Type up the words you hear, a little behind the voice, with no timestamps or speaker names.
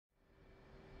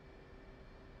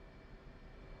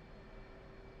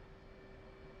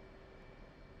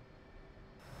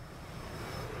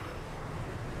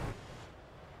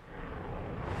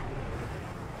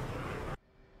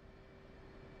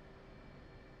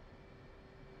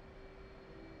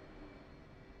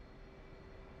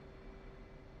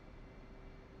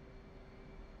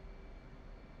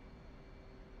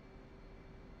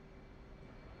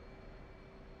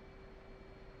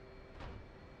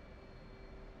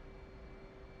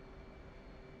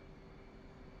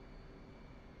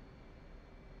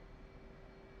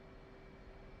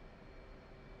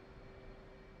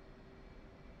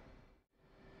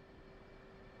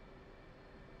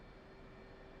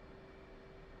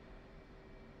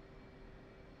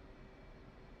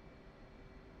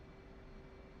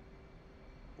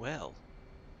Well,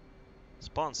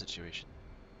 spawn situation.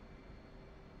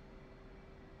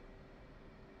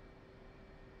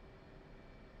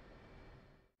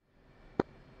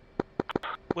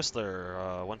 Whistler,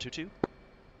 122.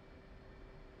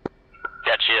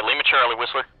 Gotcha. Lima Charlie,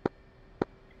 Whistler.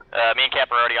 Me and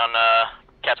Cap are already on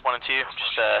Cats 1 and 2.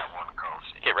 Just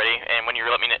get ready, and when you're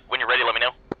ready, let me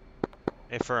know.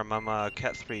 Hey, firm. I'm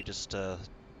Cat 3, just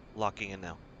locking in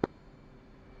now.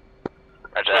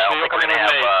 Roger. I don't think we're gonna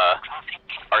have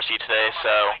RC today,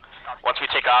 so once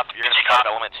we take off, you're gonna take off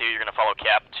Element 2. You're gonna follow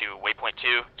Cap to Waypoint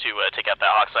 2 to take out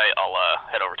that hawk site. I'll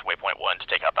head over to Waypoint 1 to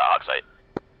take out that hawk site.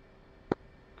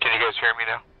 Can you guys hear me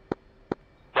now?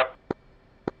 Yep.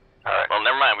 Alright. Well,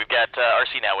 never mind. We've got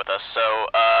RC now with us.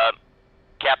 So,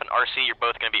 Cap and RC, you're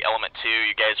both going to be Element 2.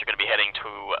 You guys are going to be heading to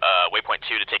Waypoint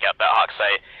 2 to take out that hawk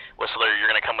site. Whistler, you're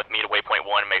going to come with me to Waypoint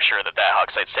 1 and make sure that that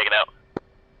hawk site's taken out.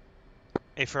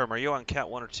 Hey, firm. Are you on Cat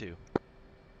 1 or 2?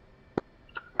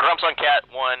 Grump's on Cat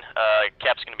 1.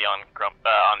 Cap's going to be on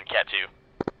Cat 2.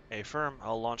 Hey, firm.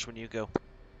 I'll launch when you go.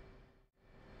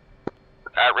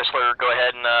 Alright, Whistler, go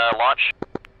ahead and launch.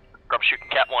 Grump shooting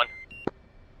Cat 1.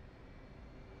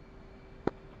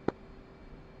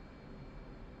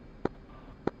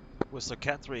 Whistler,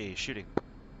 Cat 3, shooting.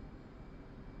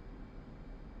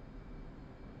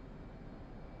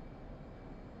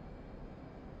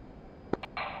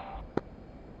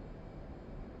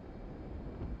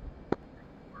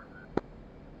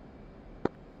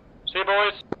 See you,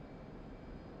 boys.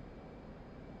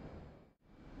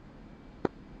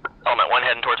 Element 1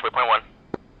 heading towards Waypoint 1.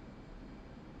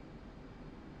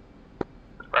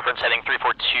 Reference heading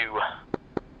 342.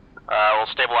 We'll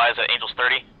stabilize at Angels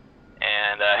 30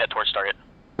 and head towards target.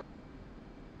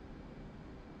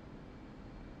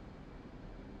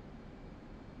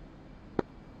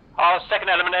 Second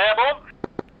element airborne.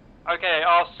 Okay,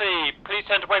 RC, please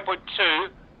send to Waypoint 2.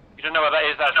 You don't know where that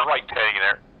is, that's right. Heading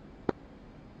there.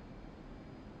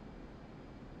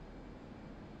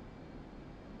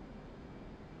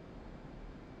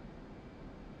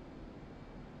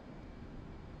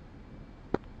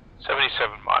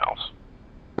 $77 miles.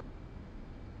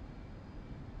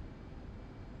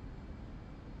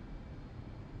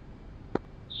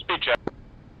 Speed check.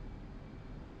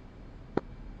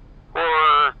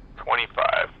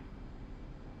 425.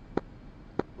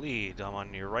 Lead, I'm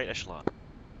on your right echelon.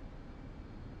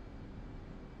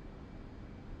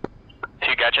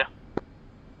 Two, gotcha.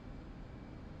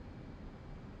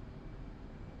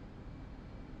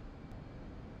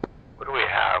 What do we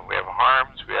have? We have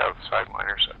harms, we have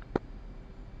sideliners.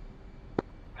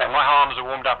 Okay, my harms are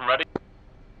warmed up and ready.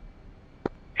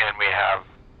 And we have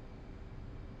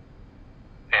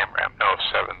AMRAM, no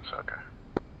 7s, okay.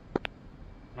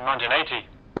 1980.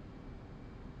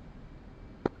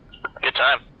 Good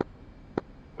time.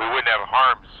 We wouldn't have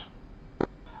harms.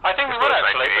 I think we would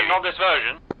actually, but not this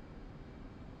version.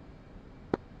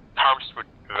 Harms were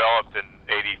developed in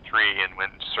 83 and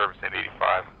went into service in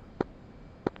 85.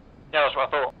 Yeah, that's what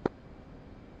I thought.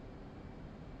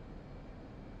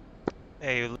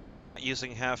 Hey,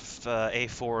 using half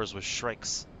A4s with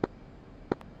Shrikes.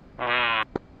 Are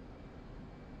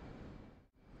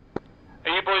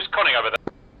you boys conning over there?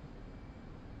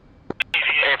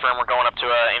 Hey, firm, we're going up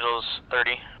to Angels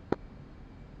 30.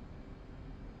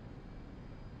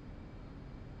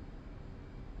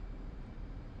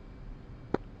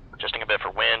 Adjusting a bit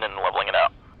for wind and leveling it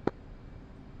out.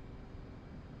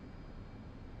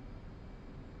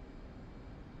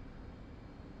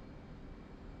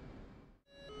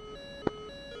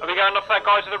 Are we going off that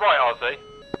guy to the right, RC?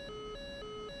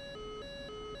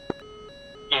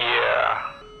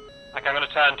 Yeah. Okay, I'm going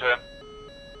to turn to him.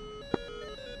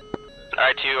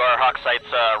 Alright, to our hawk sites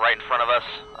right in front of us,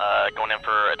 going in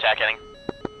for attack heading.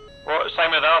 Well,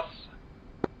 same with us.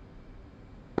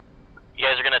 You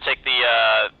guys are going to take the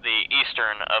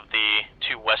eastern of the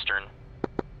two western.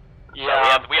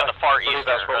 Yeah, so we have the far eastern,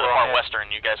 that's or the far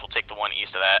western. You guys will take the one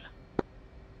east of that.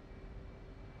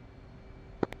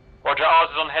 Roger, ours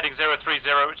is on heading 030,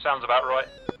 which sounds about right.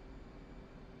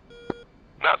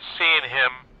 Not seeing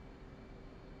him.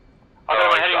 Are they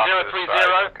on heading 030?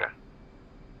 Okay.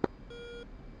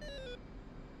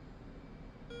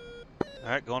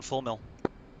 Alright, going full mill.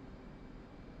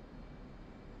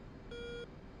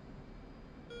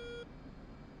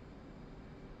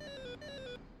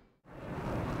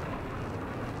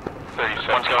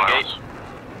 One's going gate.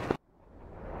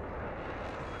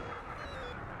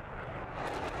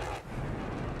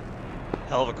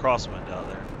 Hell of a crosswind out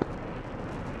there.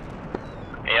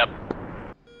 Yep.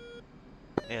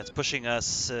 Yeah, it's pushing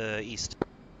us east.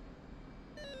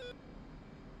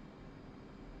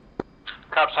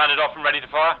 Caps handed off and ready to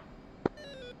fire.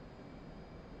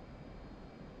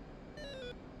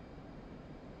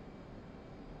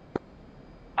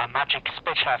 Magic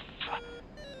Space Chef.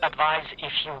 Advise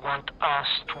if you want us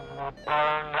to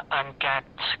burn and get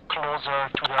closer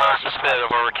to the It's a bit of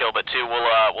overkill, but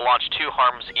we'll launch 2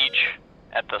 harms each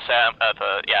at the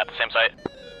same site.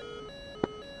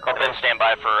 Then stand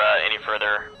by for any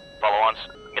further follow-ons.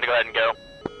 I'm gonna go ahead and go.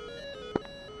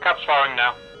 Cap's firing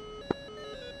now.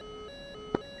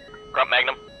 Grump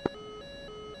Magnum.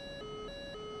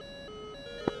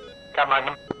 Cap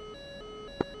Magnum.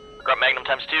 Grump Magnum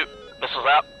times 2. Missiles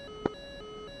out.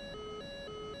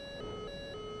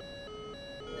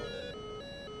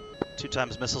 Two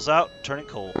times missiles out, turning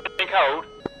cold. Turning cold.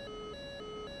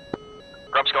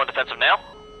 Grump's going defensive now.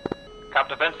 Cap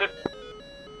defensive.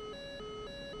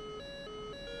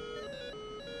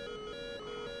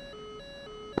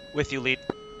 With you, lead.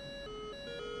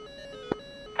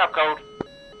 Cap cold.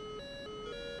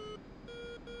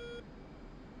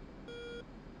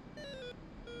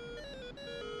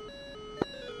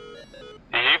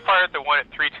 Did you fire at the one at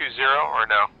 320 or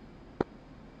no?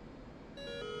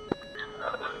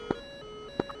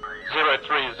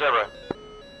 030.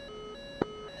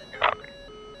 Copy.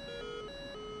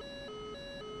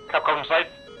 Cap cold and safe.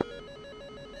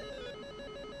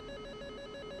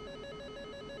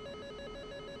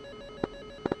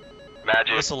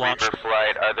 Magic, Missile launch. Reaper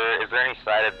flight. Is there any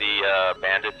sight of the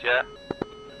bandits yet?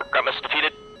 Grunt missile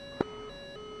defeated.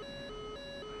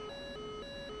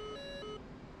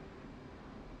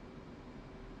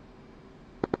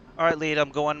 All right, lead. I'm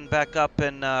going back up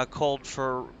and cold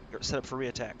for set up for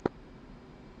reattack.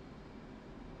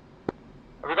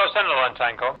 Have we got a Sentinel line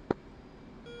tank on?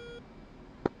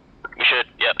 We should.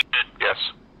 Yep. Yes.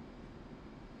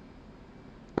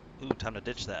 Ooh, time to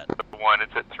ditch that. The one,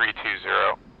 it's at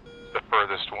 320. It's the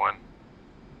furthest one.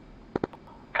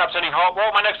 Cap sending hot.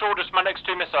 Well, my next order's my next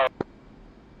 2 missiles.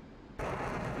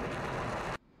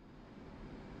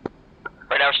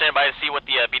 Right now we're standing by to see what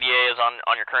the BDA is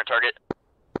on your current target.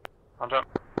 I'm done.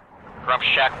 Grump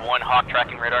Shack 1 Hawk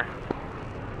tracking radar.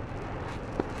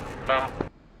 Done.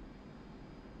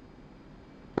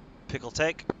 Pickle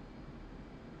take.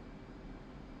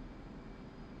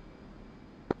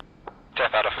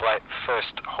 Death out of flight.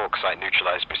 First Hawk site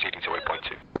neutralized, proceeding to waypoint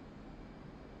 2.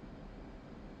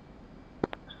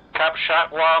 Cap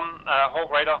Shack 1, Hawk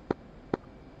radar.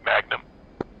 Magnum.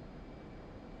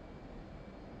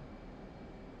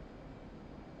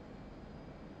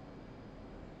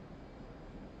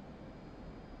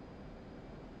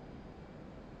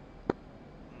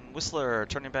 Whistler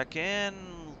turning back in.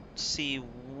 See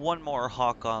one more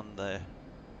Hawk on the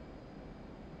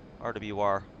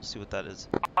RWR. We'll see what that is.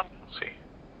 Let's see.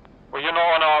 Well, you're not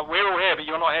on our. We're all here, but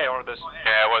you're not here on this.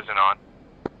 Yeah, it wasn't on.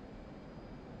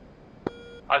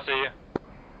 I see you.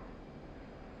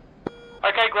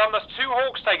 Okay, Grump, that's 2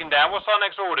 Hawks taken down. What's our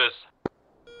next orders?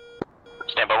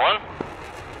 Stand by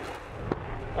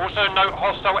 1. Also note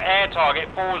hostile air target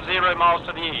 40 miles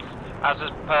to the east, as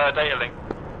is per data link.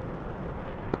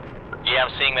 Yeah,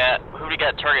 I'm seeing that. Who we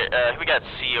got target? Who we got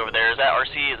C over there? Is that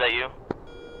RC? Is that you?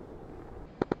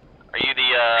 Are you the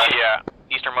Yeah.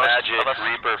 easternmost Magic, of us?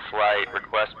 Reaper flight,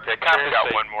 request picture. Copy.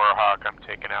 Got one more Hawk I'm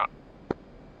taking out.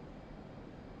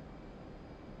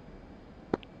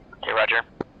 Okay, roger.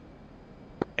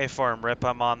 A farm rip.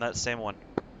 I'm on that same one.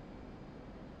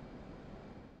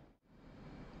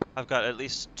 I've got at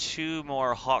least 2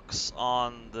 more Hawks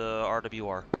on the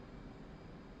RWR.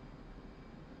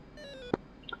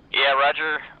 Yeah,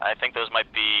 roger. I think those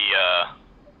might be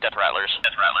Death Rattlers.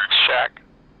 Death Rattlers. Shack.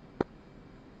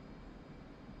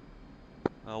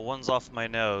 One's off my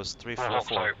nose.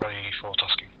 344. ready for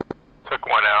tasking. Took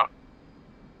one out.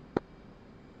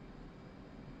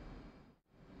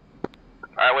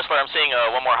 Alright, Whistler, I'm seeing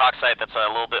one more Hawk site that's a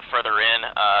little bit further in.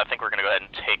 I think we're going to go ahead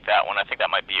and take that one. I think that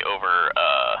might be over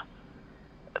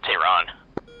Tehran.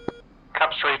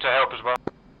 Cap 3 to help as well.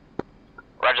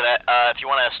 Roger that. If you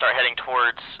want to start heading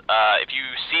towards, if you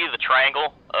see the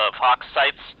triangle of Hawk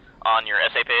sites on your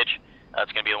SA page,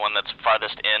 it's going to be the one that's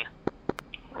farthest in.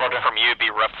 Roger. From you, it'd be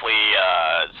roughly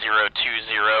 020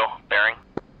 bearing.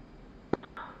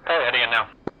 Okay, heading in now.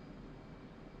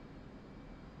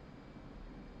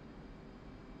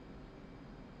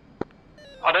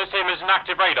 I don't see him as an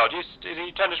active radar. Did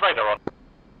you turn his radar on?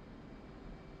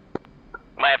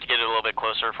 Might have to get it a little bit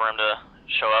closer for him to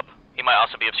show up. He might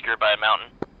also be obscured by a mountain.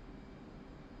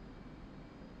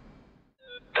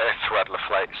 Death Rattler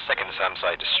flight. Second SAM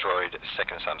site destroyed.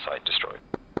 Second SAM site destroyed.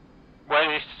 What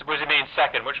does he mean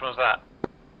second? Which one's that?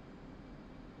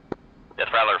 Death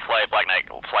Rattler flight, Black Knight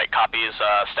flight copies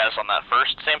status on that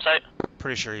first SAM site.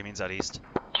 Pretty sure he means that east.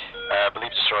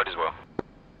 Believe destroyed as well.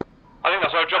 I think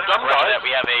that's our job done, Roger guys. that. We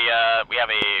have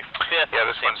a fifth Yeah,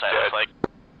 this SAM one's site. dead. Looks like.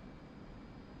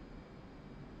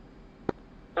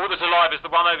 All that's alive is the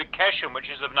one over Keshem, which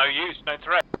is of no use, no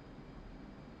threat.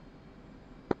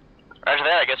 Roger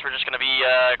that, I guess we're just going to be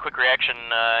quick reaction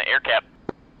air cap.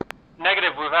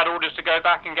 Negative, we've had orders to go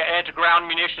back and get air-to-ground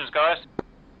munitions, guys.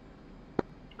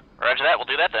 Roger that, we'll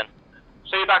do that then.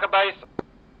 See you back at base.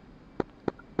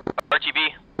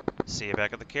 RTB. See you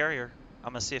back at the carrier.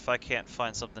 I'm gonna see if I can't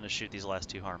find something to shoot these last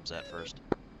two harms at first.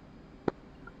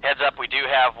 Heads up, we do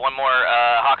have one more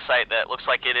Hawk site that looks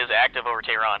like it is active over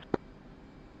Tehran.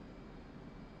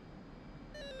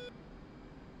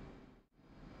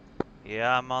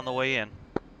 Yeah, I'm on the way in.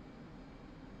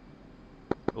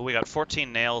 Oh, we got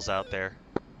 14 nails out there.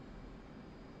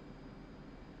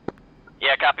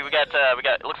 Yeah, copy. We got.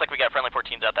 It looks like we got friendly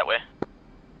 14s out that way.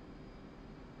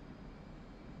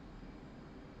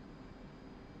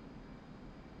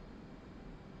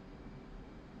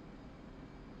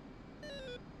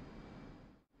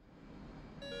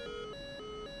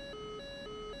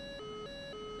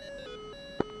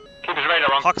 Keep his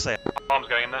radar on. Hawkseye. Bombs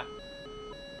going in there.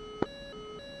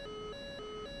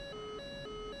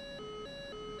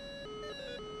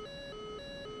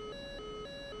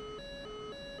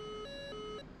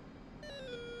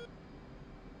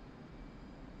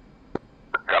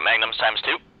 Got Magnums times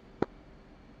 2.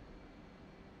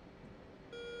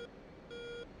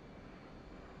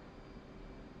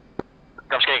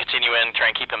 Grump's gonna continue in, try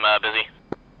and keep him busy.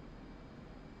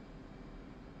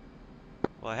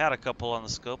 Well, I had a couple on the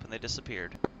scope and they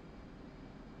disappeared.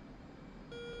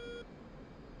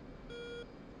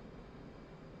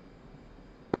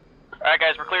 Alright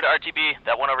guys, we're clear to RTB.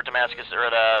 That one over Damascus, or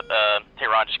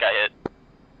Tehran just got hit.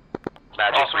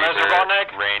 Magic Awesome, there's a Reaper,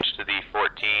 Rodneck. range to the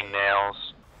 14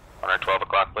 nails on our 12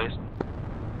 o'clock, please.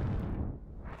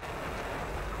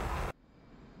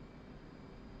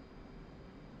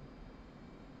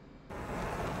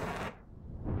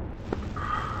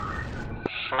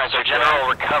 So general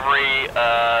recovery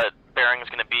bearing is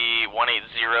going to be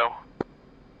 180.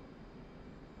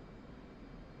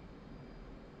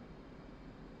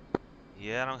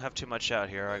 Yeah, I don't have too much out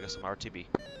here. I guess I'm RTB.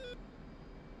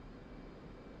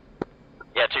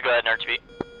 Yeah, 2 go ahead and RTB.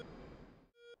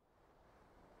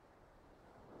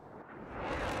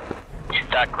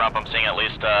 Doc Grump, I'm seeing at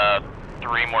least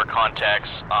 3 more contacts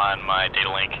on my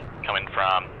data link coming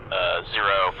from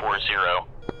 040.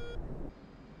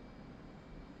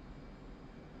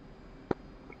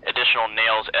 Additional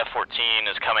nails F-14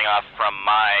 is coming off from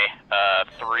my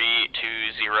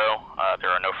 320. There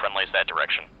are no friendlies that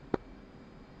direction.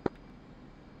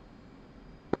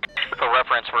 For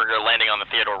reference, we're landing on the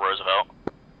Theodore Roosevelt.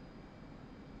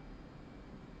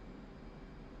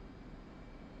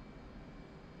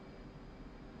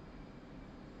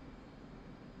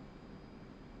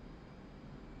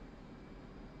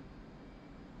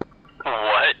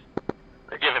 What?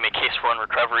 They're giving me case 1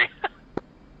 recovery.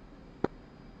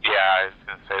 Yeah, I was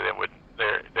gonna say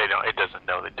they don't. It doesn't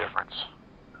know the difference.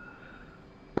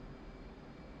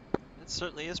 It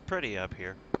certainly is pretty up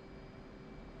here.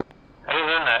 It is,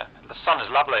 isn't it? The sun is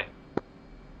lovely.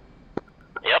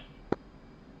 Yep.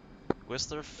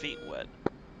 Whistler feet wet.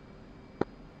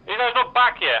 You guys not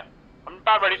back yet. I'm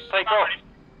about ready to take off.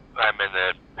 I'm in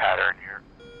the pattern here.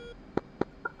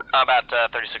 About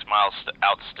 36 miles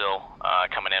out still,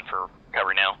 coming in for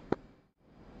recovery now.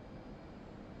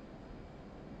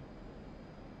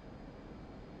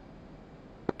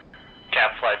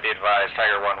 Cap flight, be advised,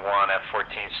 Tiger 1-1,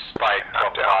 F-14 spike,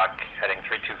 12 o'clock, heading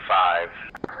 325.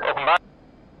 Welcome back.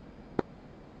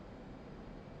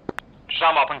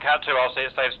 Sham up and Cat 2, I'll see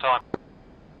it saves time.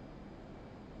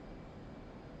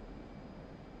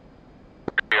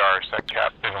 We are set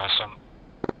cap. Awesome.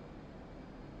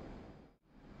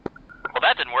 Well,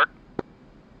 that didn't work.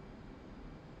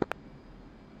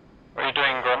 What are you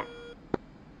doing, Grump?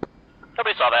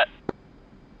 Nobody saw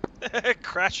that.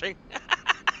 Crashing.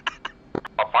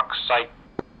 For fuck's sake.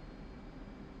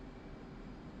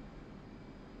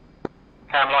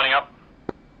 Cam lining up.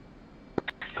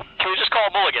 Can we just call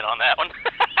a mulligan on that one?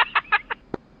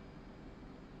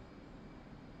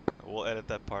 We'll edit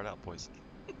that part out, boys.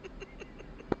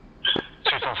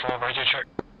 244, radio check.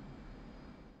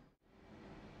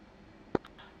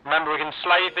 Remember, we can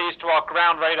slave these to our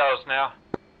ground radars now.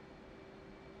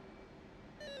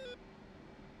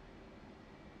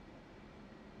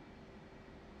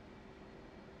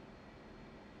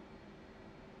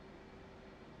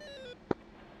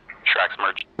 Tracks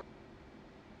merge.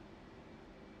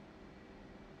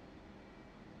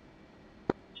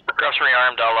 Grump's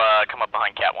rearmed, I'll come up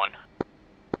behind Cat 1.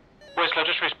 Whistler,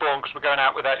 just respawn because we're going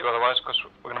out without you otherwise, because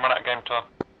we're going to run out of game time.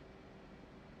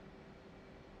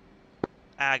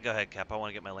 Ah, go ahead, Cap. I want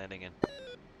to get my landing in.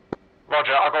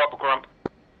 Roger, I'll go up with Grump.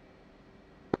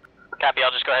 Copy,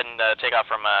 I'll just go ahead and take off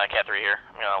from Cat 3 here.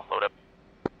 I'm gonna load up.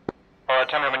 Alright,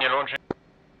 tell me when you're launching.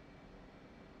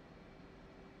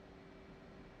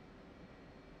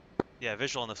 Yeah,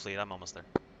 visual on the fleet. I'm almost there.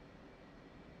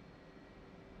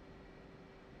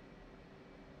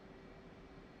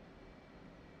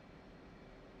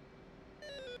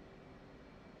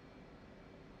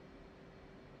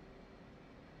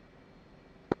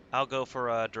 I'll go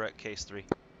for direct case 3.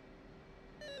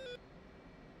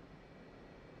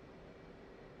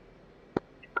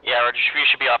 Yeah, Roger, you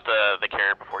should be off the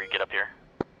carrier before you get up here.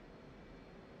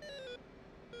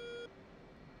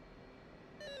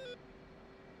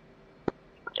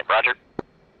 Yep, Roger.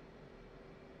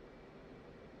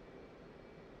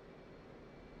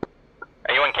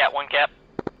 Are you on Cat 1, Cap?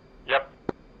 Yep.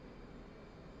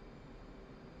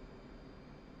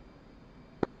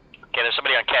 Okay, there's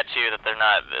somebody on Cat 2 that they're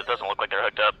not, it doesn't look like they're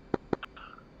hooked up.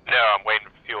 No, I'm waiting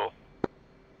for fuel.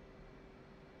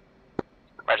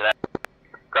 Roger that.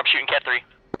 Grub shooting Cat 3.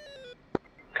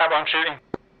 Cat 1 shooting.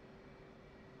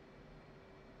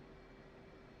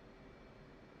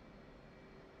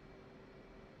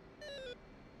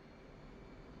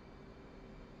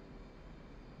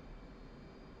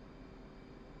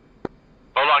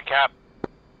 Hold on, Cap.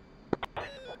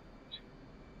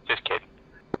 Just kidding.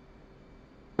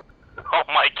 Oh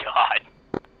my god.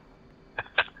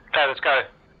 Okay, let's go.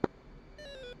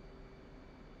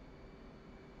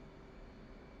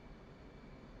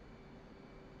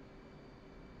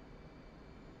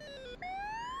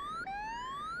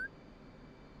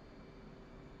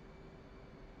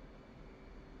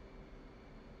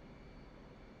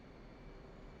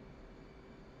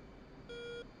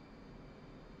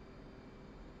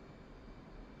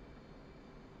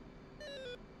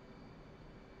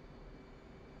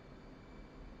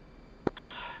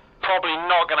 Probably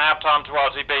not going to have time to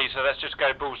RTB, so let's just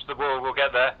go balls to the wall. We'll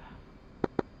get there.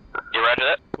 You roger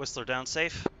that? Whistler down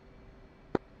safe.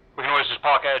 We can always just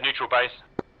park at a neutral base.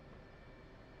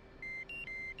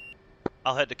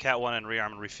 I'll head to Cat 1 and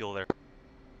rearm and refuel there.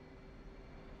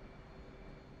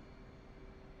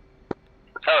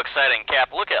 How exciting,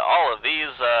 Cap. Look at all of these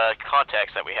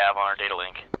contacts that we have on our data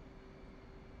link.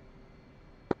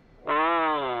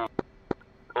 Ooh.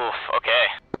 Oof, okay.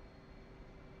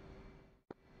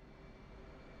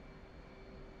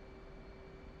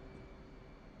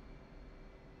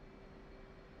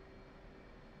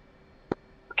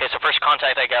 Okay, so first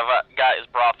contact I got is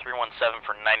Broth 317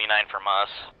 for 99 from us.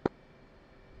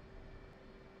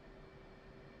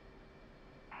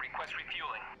 Request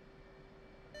refueling.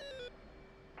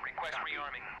 Request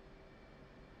rearming.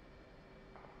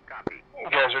 Copy.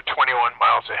 You guys are 21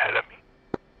 miles ahead of me.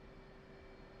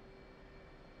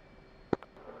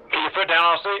 Get your foot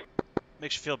down, RC.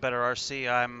 Makes you feel better, RC.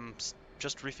 I'm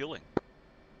just refueling.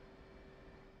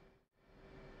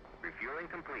 Refueling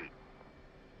complete.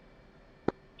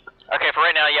 Okay, for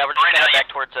right now, yeah, we're just gonna head back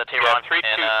towards Tehran Yeah, and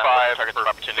 325 target for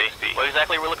opportunity. 60. What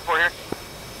exactly are we looking for here?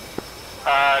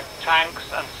 Tanks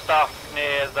and stuff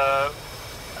near the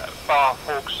Bar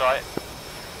Hawk site.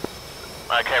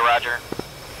 Okay, roger.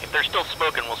 If they're still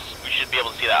smoking, we should be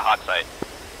able to see that hawk site.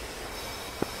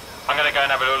 I'm going to go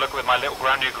and have a little look with my little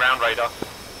new ground radar.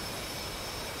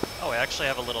 Oh, I actually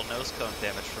have a little nose cone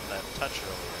damage from that touch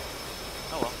earlier.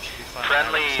 Oh well, should be fine.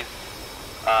 Friendlies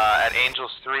at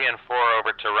Angels 3 and 4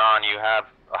 over Tehran. You have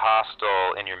a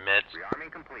hostile in your midst.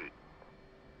 Rearming complete.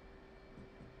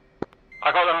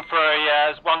 I got them for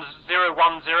a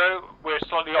 1010. We're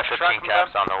slightly off track 15 from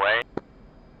caps them. on the way.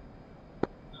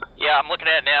 Yeah, I'm looking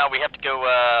at it now. We have to go,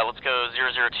 let's go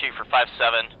 002 for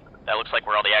 57. That looks like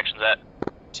where all the action's at.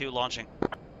 2 launching.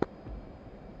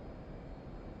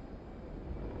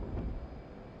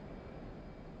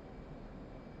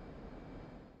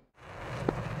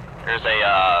 There's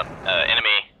a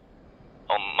enemy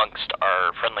amongst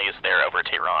our friendlies there over at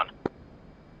Tehran.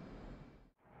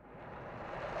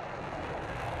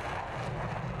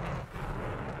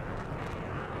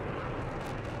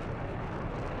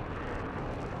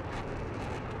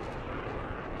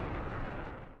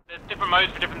 There's different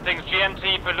modes for different things.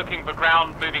 GMT for looking for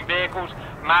ground moving vehicles,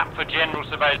 map for general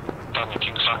surveillance.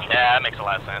 Yeah, that makes a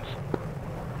lot of sense.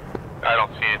 I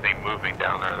don't see anything moving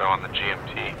down there though on the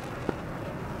GMT.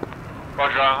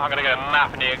 Roger, I'm going to get a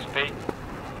map in the XP.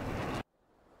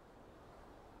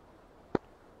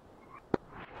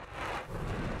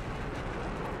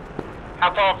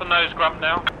 How far from those, Grump,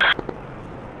 now?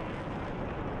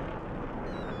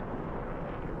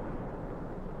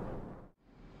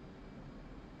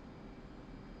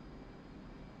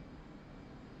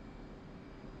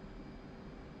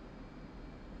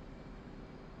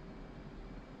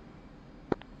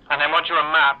 And then once you're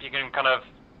on map, you can kind of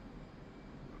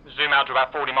zoom out to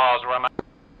about 40 miles where I'm at.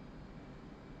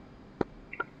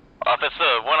 If it's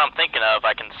the one I'm thinking of,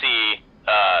 I can see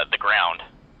the ground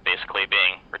basically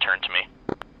being returned to me.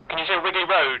 Can you see a wiggly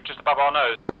road just above our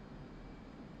nose?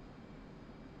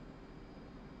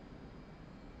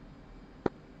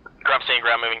 I'm seeing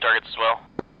ground moving targets as well.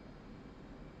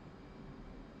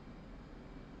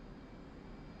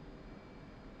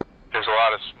 There's a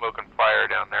lot of smoke and fire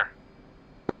down there.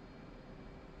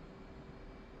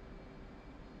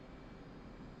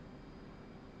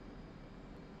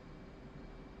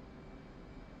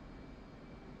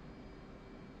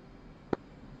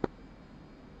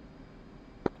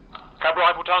 Cab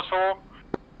rifle times 4.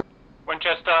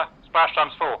 Winchester, splash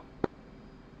times 4.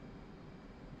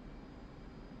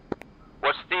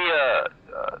 What's the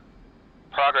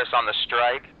progress on the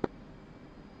strike?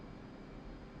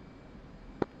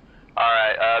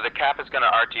 Alright, the cap is going to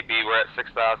RTB. We're at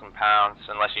 6,000 pounds,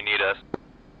 unless you need us.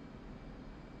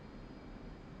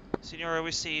 Senora,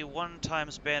 we see 1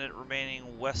 times bandit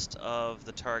remaining west of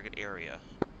the target area.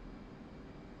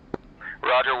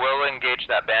 Roger, we'll engage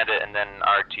that bandit and then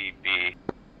RTB.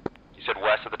 You said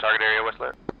west of the target area,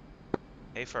 Whistler?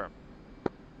 A firm.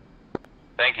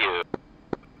 Thank you.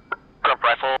 Grump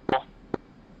rifle.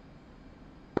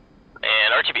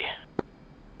 And RTB.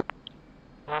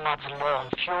 Nomads low on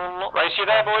fuel. Race, you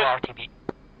there, boys? RTB.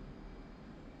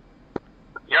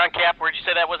 You're on cap. Where'd you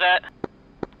say that was at?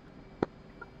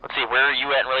 Let's see, where are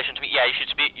you at in relation to me? Yeah,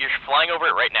 you're flying over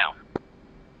it right now.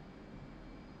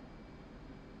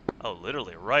 Oh,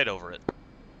 literally right over it.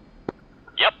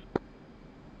 Yep.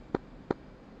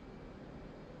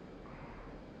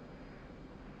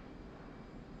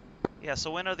 Yeah,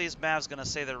 so when are these Mavs gonna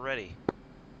say they're ready?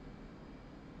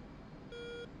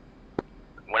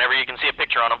 Whenever you can see a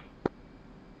picture on them.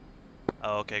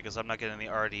 Oh, okay, because I'm not getting the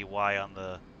RDY on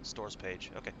the stores page.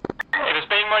 Okay. If it's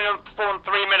been more than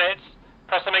 3 minutes,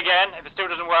 press them again. If it still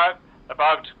doesn't work, they're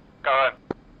bugged. Go home.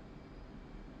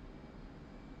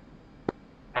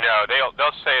 No,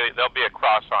 they'll say there'll be a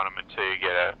cross on them until you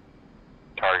get a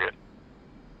target.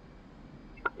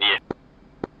 Yeah.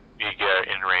 You get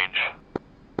in range.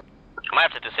 I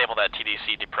might have to disable that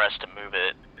TDC depress to move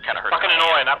it. Kind of hurts. Fucking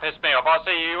annoying, that pissed me off. I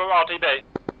see you, RTB.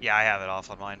 Yeah, I have it off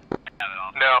on mine.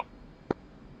 No.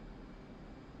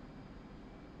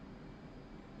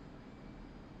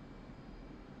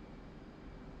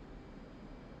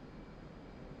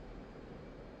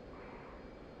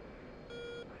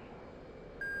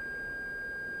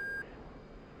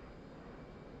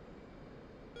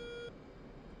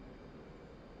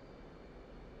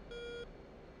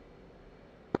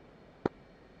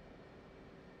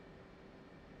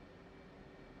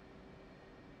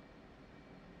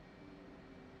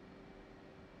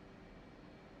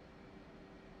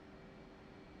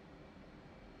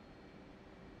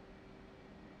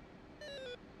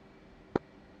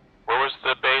 Where was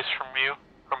the base from you?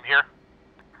 From here?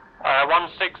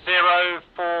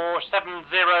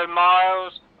 160470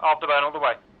 miles afterburn all the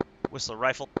way. Whistler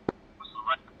rifle.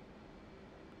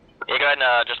 Yeah, go ahead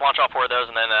and just launch all 4 of those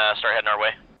and then start heading our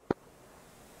way.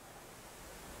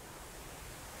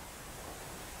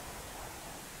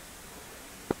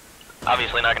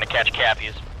 Obviously not going to catch Cap,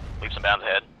 he's leaps and bounds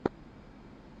ahead.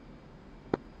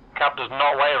 Cap does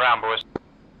not wait around, boys.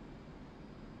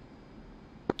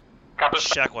 Cap is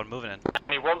Shack one moving in.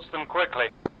 he wants them quickly.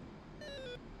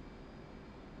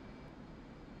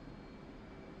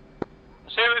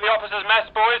 See the officer's mess,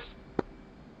 boys?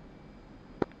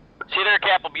 See you there,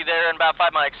 Cap, will be there in about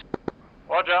 5 mics.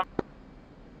 Roger.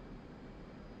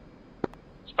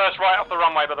 It's first right off the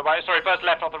runway, by the way. Sorry, first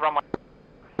left off the runway.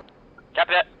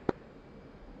 Copy that.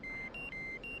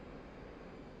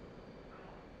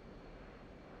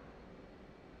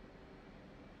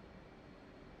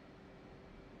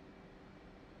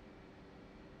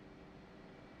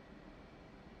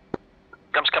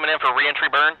 Gump's coming in for re-entry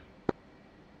burn.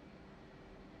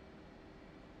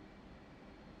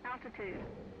 Altitude.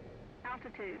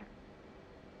 Altitude.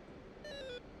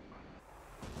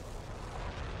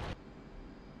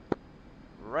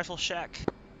 Rifle shack.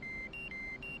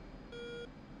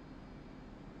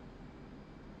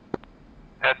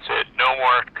 That's it. No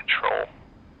more control.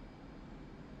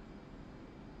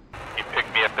 You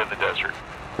pick me up in the desert.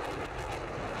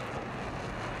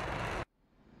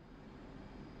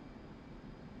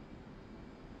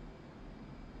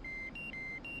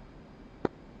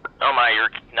 Oh my, you're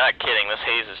not kidding. This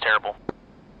haze is terrible.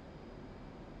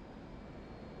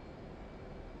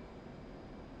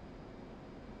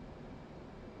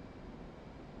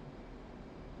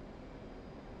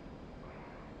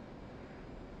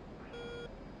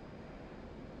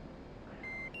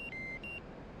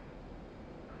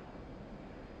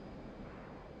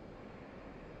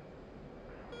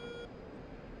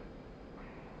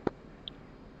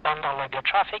 Bandar Lagoon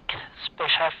traffic,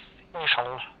 Spacechef,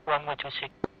 initial, runway 26.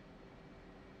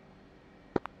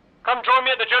 Come join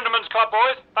me at the gentleman's club,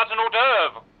 boys. That's an hors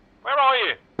d'oeuvre. Where are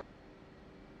you?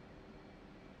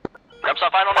 Grab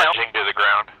some final now. Plunging to the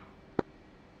ground.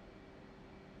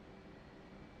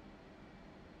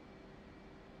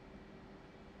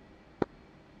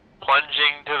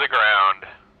 Plunging to the ground.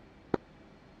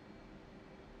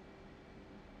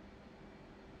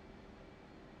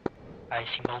 I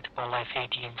see multiple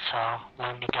F-18s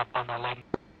landing up on the leg,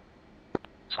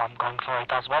 so I'm going for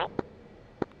it as well.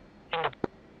 In the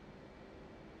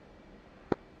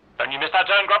Don't you miss that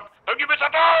turn, Grump. Don't you miss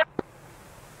that turn!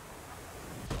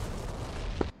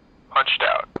 Punched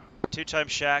out. 2-time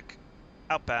shack,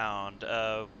 outbound.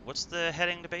 What's the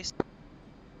heading to base?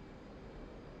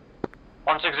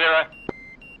 160.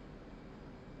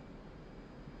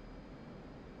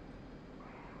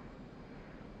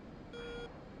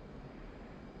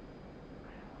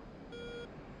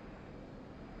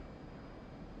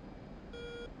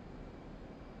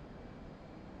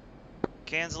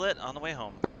 Cans lit, on the way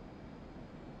home.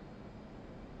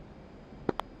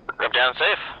 Grab down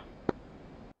safe.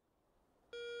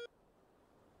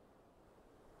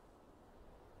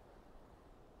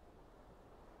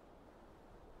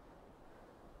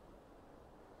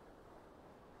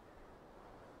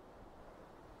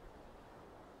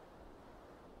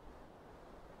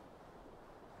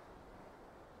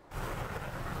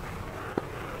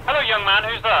 Hello, young man.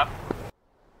 Who's that?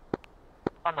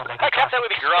 on the leg. Hi, Cap, that would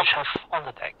be Grump. On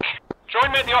the deck.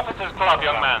 Join me at the officers' club,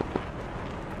 young man.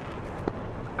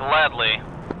 Gladly.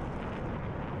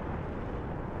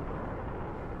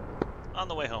 On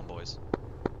the way home, boys.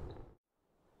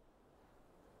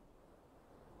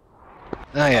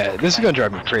 Oh yeah, this is gonna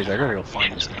drive me crazy. I gotta go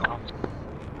find this now.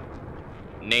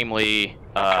 Namely,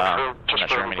 I'm not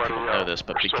sure how many people know this,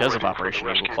 but because of Operation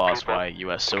Eagle Claw's why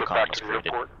U.S. SOCOM was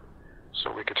created.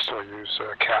 So we could still use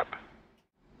Cap.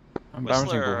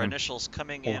 Whistler, our initials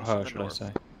coming in from the should north. I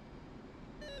say.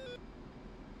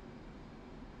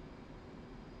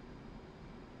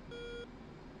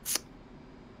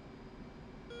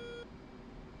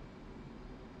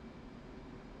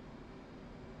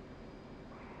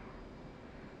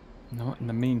 No, in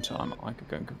the meantime, I could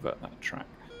go and convert that track.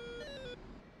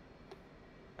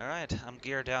 Alright, I'm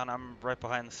geared down. I'm right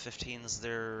behind the 15s.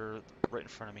 They're right in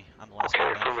front of me. I'm the last Okay,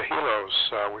 one from the left.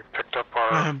 helos, we picked up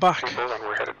our I'm back. people and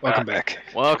we're headed Welcome back.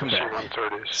 Welcome back.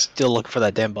 C-130s. Still looking for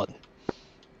that damn button.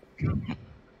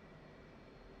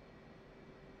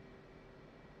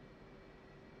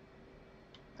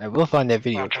 I will find that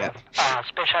video, Cap.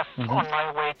 Special on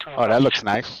my way to. Oh, that looks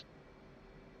nice.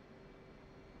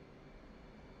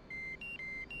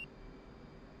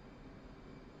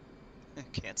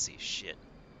 Can't see shit.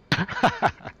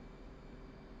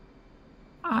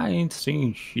 I ain't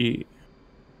seen shit.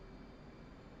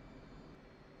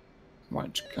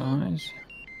 Right, guys.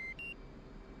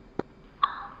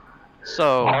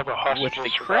 So, All the hostages with the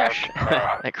crash,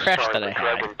 survived, that crash sorry, that the I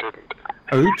had, dragon didn't.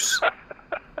 Oops.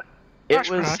 it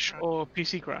was Crash or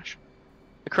PC crash?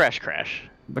 a crash.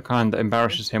 The kind that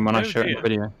embarrasses him when I show it in the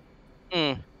video.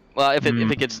 Well, if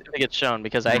it gets shown,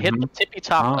 because I hit the tippy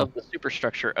top of the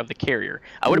superstructure of the carrier.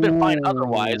 I would have been fine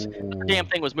otherwise. The damn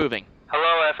thing was moving.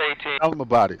 Hello, F-18. Tell them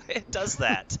about it. It does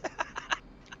that.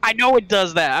 I know it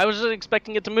does that. I was just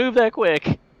expecting it to move that quick,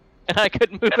 and I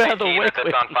couldn't move out of the way. If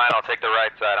it's on fine, I'll take the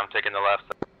right side. I'm taking the left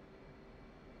side.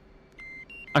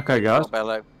 Okay, guys.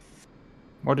 Bello.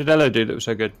 What did Elo do that was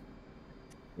so good?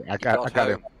 I got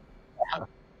it.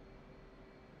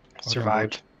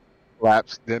 Survived.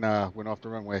 Collapsed, then went off the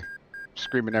runway,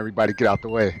 screaming everybody get out the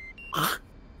way.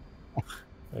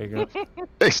 There you go.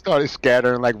 They started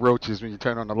scattering like roaches when you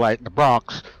turn on the light in the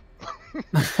Bronx.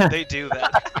 They do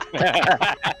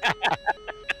that.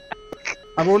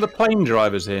 Have all the plane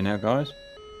drivers here now, guys?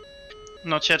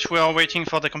 Not yet, we are waiting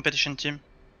for the competition team.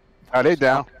 Are they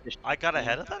down? I got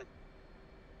ahead of them?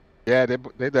 Yeah,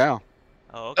 they're down.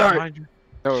 Oh, okay. Alright.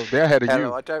 No, they're ahead of Hello,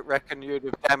 you. I don't reckon you'd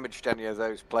have damaged any of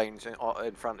those planes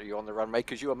in front of you on the runway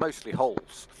because you are mostly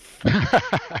holes.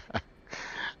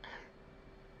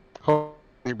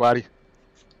 Anybody?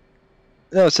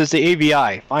 No, it says the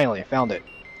AVI. Finally, I found it.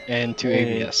 And to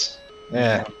AVS.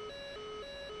 Yeah.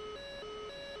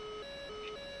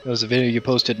 That was a video you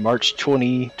posted March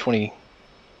 2020.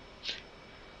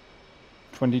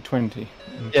 2020.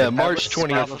 Yeah, March That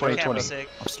was 20th, for camera's 2020. sake.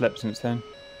 I've slept since then.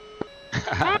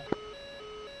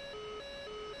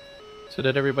 So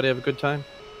did everybody have a good time?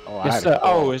 Oh, I Yes, had sir. a-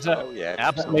 Oh, is that? yeah.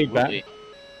 Absolutely.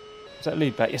 Is that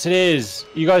lead back? Yes, it is.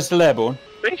 You guys still airborne?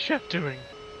 Space chef doing?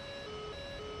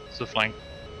 So flying.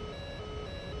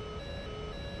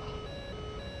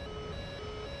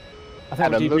 I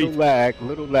Had think a we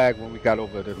little lag when we got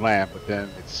over the land, but then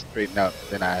it straightened out.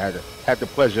 Then I had the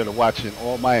pleasure of watching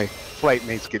all my flight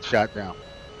mates get shot down.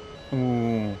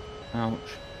 Ooh, ouch.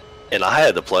 And I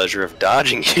had the pleasure of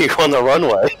dodging you on the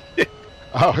runway.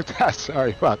 Oh,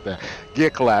 sorry about that. Gear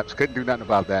collapse. Couldn't do nothing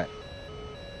about that.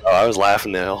 Oh, I was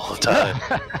laughing the whole time.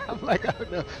 I'm like, oh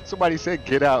no. Somebody said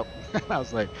get out. I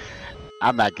was like,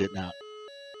 I'm not getting out.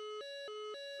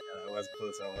 Yeah, I was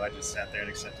close. I just sat there and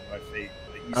accepted my fate.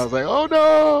 I was like, oh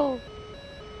no!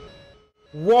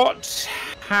 What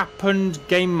happened,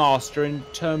 Game Master, in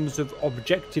terms of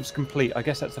objectives complete? I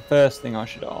guess that's the first thing I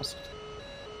should ask.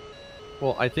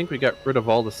 Well, I think we got rid of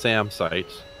all the SAM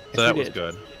sites, so Yes, that we was did.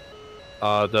 good.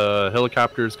 The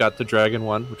helicopters got the Dragon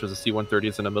 1, which was a C-130.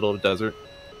 It's in the middle of the desert.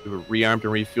 We were rearmed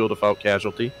and refueled without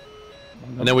casualty.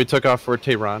 And then we took off for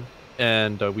Tehran,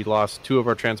 and we lost 2 of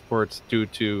our transports due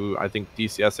to, I think,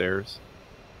 DCS errors.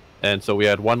 And so we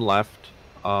had 1 left.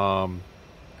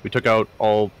 We took out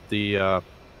all the,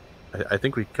 I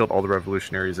think we killed all the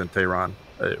revolutionaries in Tehran.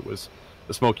 It was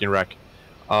a smoking wreck.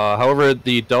 However,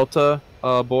 the Delta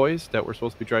boys that were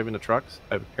supposed to be driving the trucks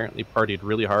apparently partied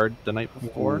really hard the night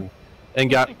before and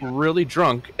got really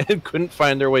drunk and couldn't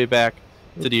find their way back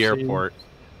to the airport.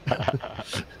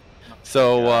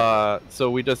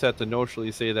 So we just had to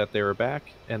notionally say that they were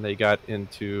back, and they got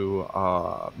into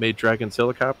Maid Dragon's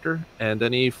helicopter, and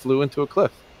then he flew into a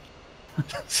cliff.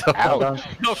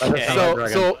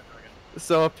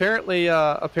 So apparently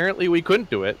we couldn't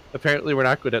do it. Apparently we're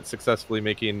not good at successfully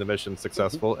making the mission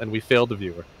successful, and we failed the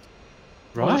viewer.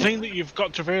 Right. Well, the thing that you've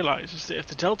got to realise is that if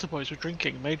the Delta boys were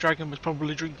drinking, Maid Dragon was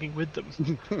probably drinking with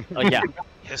them. Oh yeah.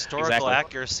 Historical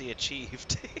accuracy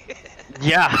achieved.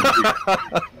 Yeah.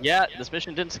 Yeah, this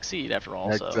mission didn't succeed after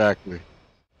all. Exactly.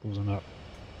 Wasn't that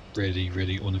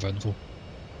really uneventful?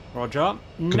 Roger.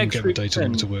 Couldn't Next get the group data then.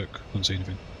 link to work. Couldn't see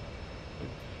anything.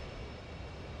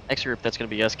 Next group, that's going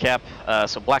to be us, Cap.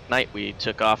 So Black Knight, we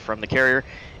took off from the carrier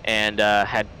and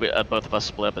had both of us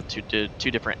split up into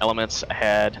two different elements. I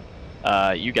had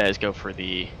you guys go for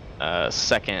the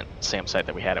second SAM site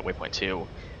that we had at Waypoint 2.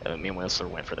 Me and Whistler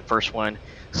went for the first one.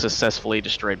 Successfully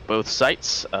destroyed both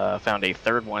sites. Found a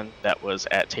third one that was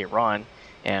at Tehran,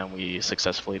 and we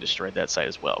successfully destroyed that site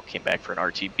as well. Came back for an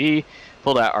RTB,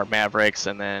 pulled out our Mavericks,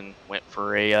 and then went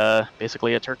for a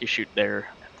basically a turkey shoot there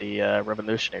at the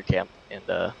Revolutionary camp, and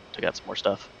took out some more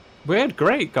stuff. We had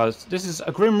great, guys. This is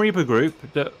a Grim Reaper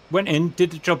group that went in,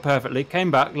 did the job perfectly, came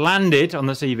back, landed on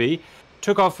the CV,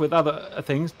 took off with other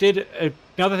things, did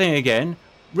another thing again,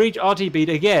 reached RTB'd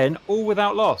again, all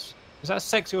without loss. Is that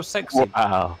sexy or sexy?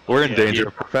 Wow, we're in danger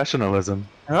of professionalism.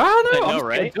 I know, I know, I'm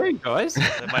right? doing, guys.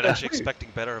 They might actually be expecting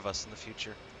better of us in the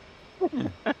future.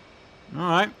 All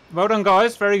right, well done,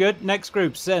 guys. Very good. Next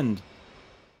group, send.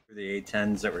 The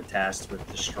A-10s that were tasked with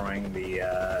destroying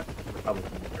the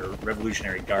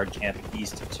Revolutionary Guard camp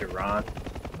east of Tehran.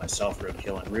 Myself,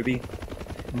 Roadkill, and Ruby.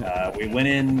 We went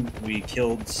in, we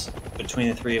killed, between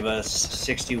the three of us,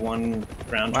 61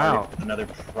 ground targets, another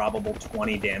probable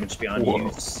 20 damage beyond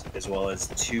use, as well as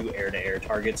 2 air-to-air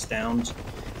targets downed.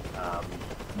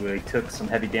 We took some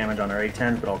heavy damage on our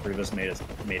A-10, but all 3 of us made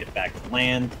it back to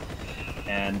land.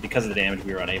 And because of the damage,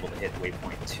 we were unable to hit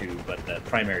Waypoint 2, but the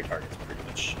primary targets pretty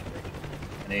much.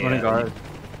 Anything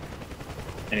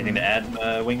to add,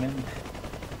 Wingman?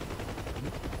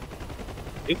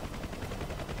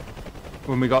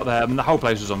 When we got there, the whole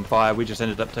place was on fire. We just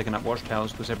ended up taking up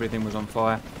watchtowers because everything was on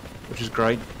fire, which is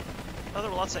great. Oh, there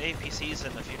were lots of APCs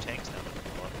and a few tanks down there.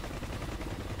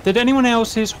 Did anyone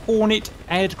else's Hornet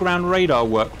air-to-ground radar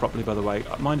work properly, by the way?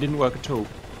 Mine didn't work at all.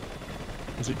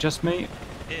 Was it just me?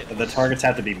 The targets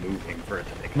have to be moving for it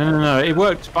to pick No, no, no. It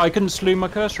worked, but I couldn't slew my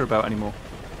cursor about anymore.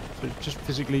 So just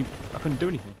physically, I couldn't do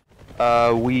anything.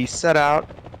 We set out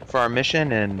for our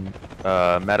mission and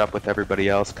met up with everybody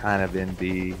else kind of in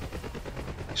the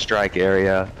strike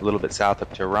area, a little bit south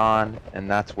of Tehran,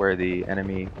 and that's where the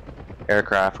enemy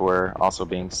aircraft were also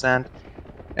being sent.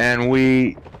 And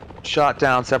we shot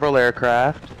down several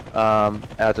aircraft.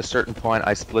 At a certain point,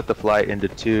 I split the flight into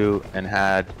 2 and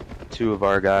had 2 of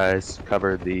our guys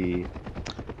cover the,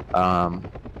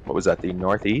 what was that, the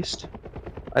northeast,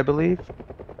 I believe?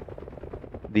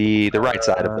 The right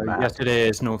side of the map. Yes, it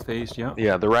is, northeast, yeah.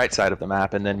 Yeah, the right side of the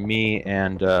map, and then me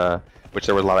and, which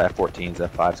there were a lot of F-14s,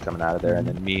 F-5s coming out of there, and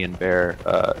then me and Bear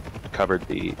covered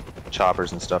the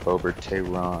choppers and stuff over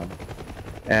Tehran.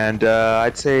 And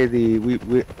I'd say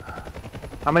we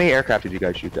how many aircraft did you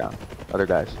guys shoot down? Other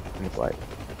guys in the flight?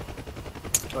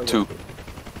 2.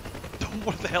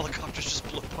 One of the helicopters just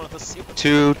blew up on the sea.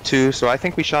 2. So I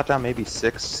think we shot down maybe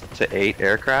 6 to 8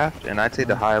 aircraft, and I'd say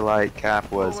the highlight,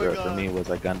 Cap, was for me was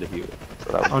a gun to view. So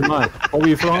what I was Oh, nice. What were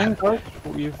you flying, guys?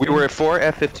 What were you We were at 4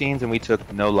 F-15s and we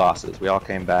took no losses. We all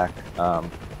came back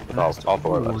with all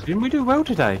 4 of us. Didn't we do well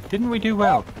today? Didn't we do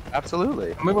well?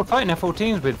 Absolutely. And we were fighting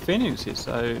F-14s with Phoenixes,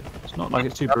 so it's not like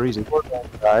it's super easy.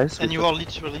 Guys, And you are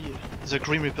literally the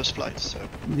Grim Reaper's flight, so...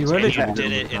 You So were you literally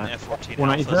did it in right. F-14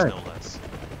 183. alphas, no less.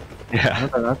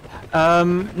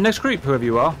 Yeah. Next group, whoever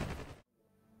you are.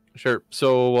 Sure.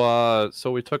 So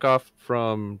we took off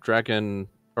from Dragon,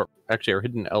 or actually our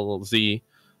hidden LZ,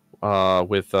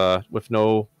 with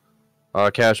no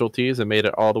casualties, and made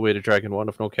it all the way to Dragon 1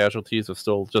 with no casualties, with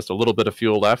still just a little bit of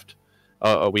fuel left.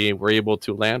 We were able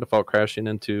to land without crashing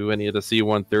into any of the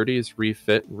C-130s,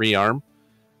 refit, rearm,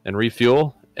 and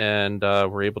refuel, and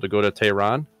we're able to go to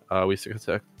Tehran. We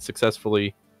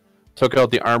successfully took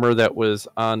out the armor that was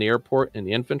on the airport and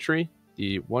the infantry.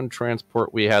 The one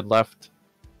transport we had left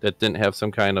that didn't have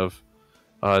some kind of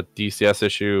DCS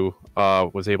issue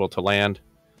was able to land,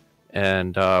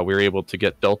 and we were able to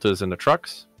get deltas in the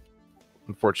trucks.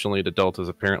 Unfortunately, the deltas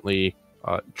apparently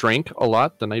drank a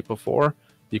lot the night before,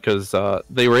 because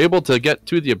they were able to get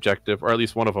to the objective, or at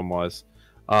least one of them was,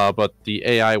 but the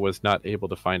AI was not able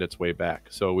to find its way back.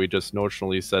 So we just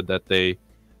notionally said that they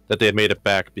had made it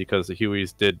back, because the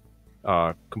Hueys did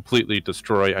completely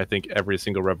destroy, I think, every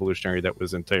single revolutionary that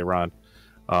was in Tehran.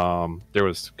 There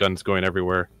was guns going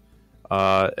everywhere.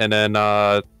 And then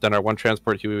our one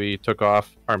transport Huey took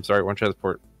off. Or, I'm sorry, one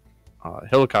transport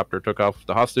helicopter took off with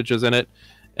the hostages in it,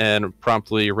 and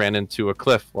promptly ran into a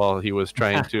cliff while he was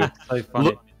trying to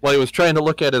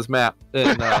look at his map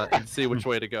and see which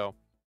way to go.